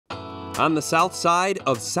on the south side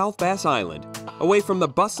of South Bass Island, away from the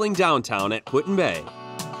bustling downtown at Put-in-Bay.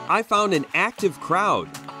 I found an active crowd,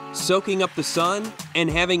 soaking up the sun and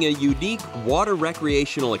having a unique water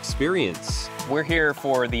recreational experience. We're here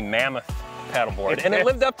for the Mammoth paddleboard, and it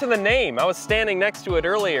lived up to the name. I was standing next to it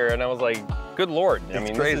earlier, and I was like, good Lord, I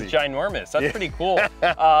mean, crazy. This is ginormous. That's pretty cool.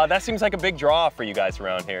 That seems like a big draw for you guys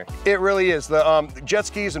around here. It really is. The jet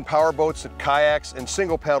skis and power boats and kayaks and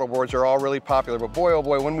single paddle boards are all really popular, but boy, oh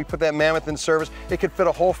boy, when we put that Mammoth in service, it could fit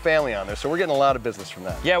a whole family on there, so we're getting a lot of business from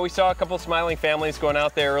that. Yeah, we saw a couple smiling families going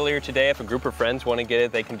out there earlier today. If a group of friends want to get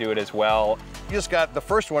it, they can do it as well. We just got the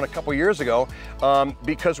first one a couple years ago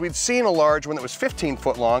because we'd seen a large one that was 15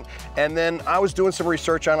 foot long, and then I was doing some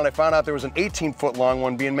research on it. I found out there was an 18 foot long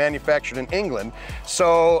one being manufactured in England.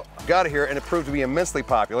 So got it here, and it proved to be immensely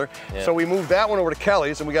popular. Yeah. So we moved that one over to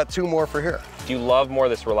Kelly's, and we got 2 more for here. Do you love more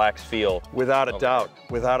this relaxed feel? Without a doubt,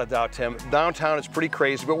 Tim. Downtown is pretty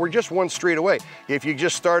crazy, but we're just 1 street away. If you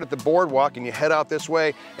just start at the boardwalk and you head out this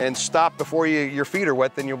way and stop before your feet are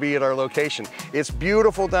wet, then you'll be at our location. It's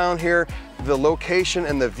beautiful down here. The location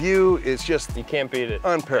and the view is just, you can't beat it.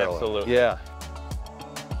 Unparalleled. Absolutely. Yeah.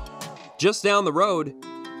 Just down the road,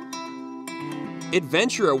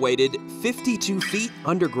 adventure awaited 52 feet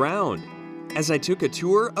underground as I took a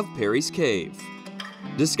tour of Perry's Cave.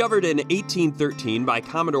 Discovered in 1813 by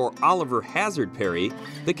Commodore Oliver Hazard Perry,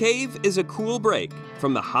 the cave is a cool break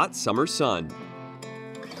from the hot summer sun.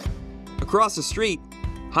 Across the street,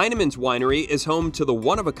 Heinemann's Winery is home to the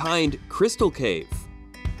one-of-a-kind Crystal Cave.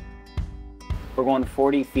 We're going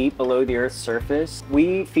 40 feet below the Earth's surface.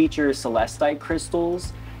 We feature celestite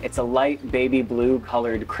crystals. It's a light baby blue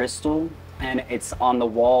colored crystal, and it's on the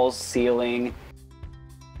walls, ceiling.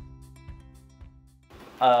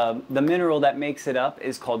 The mineral that makes it up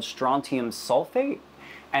is called strontium sulfate,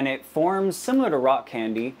 and it forms similar to rock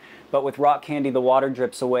candy, but with rock candy the water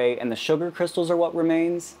drips away and the sugar crystals are what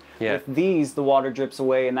remains. Yeah. With these, the water drips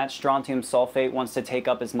away, and that strontium sulfate wants to take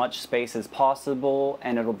up as much space as possible,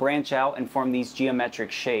 and it'll branch out and form these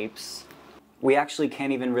geometric shapes. We actually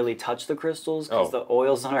can't even really touch the crystals because the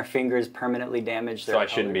oils on our fingers permanently damage their color.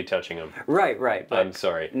 So I shouldn't be touching them. Right. But I'm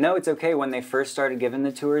sorry. No, it's okay. When they first started giving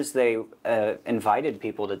the tours, they invited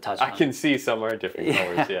people to touch them. I can see some are different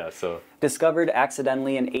colors, yeah. So discovered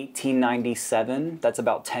accidentally in 1897. That's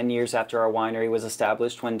about 10 years after our winery was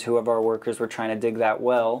established, when 2 of our workers were trying to dig that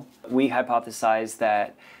well. We hypothesized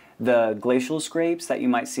that the glacial scrapes that you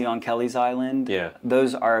might see on Kelly's Island,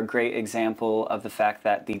 those are a great example of the fact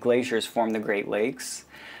that the glaciers form the Great Lakes.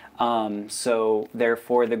 So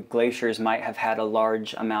therefore the glaciers might have had a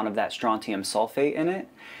large amount of that strontium sulfate in it.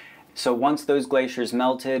 So once those glaciers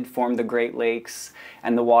melted, formed the Great Lakes,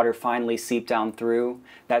 and the water finally seeped down through,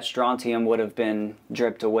 that strontium would have been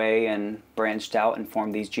dripped away and branched out and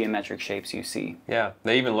formed these geometric shapes you see. Yeah,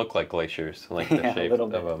 they even look like glaciers, like the shape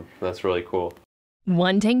of them. That's really cool.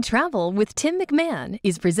 One Tank Travel with Tim McMahon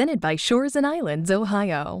is presented by Shores and Islands,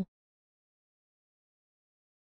 Ohio.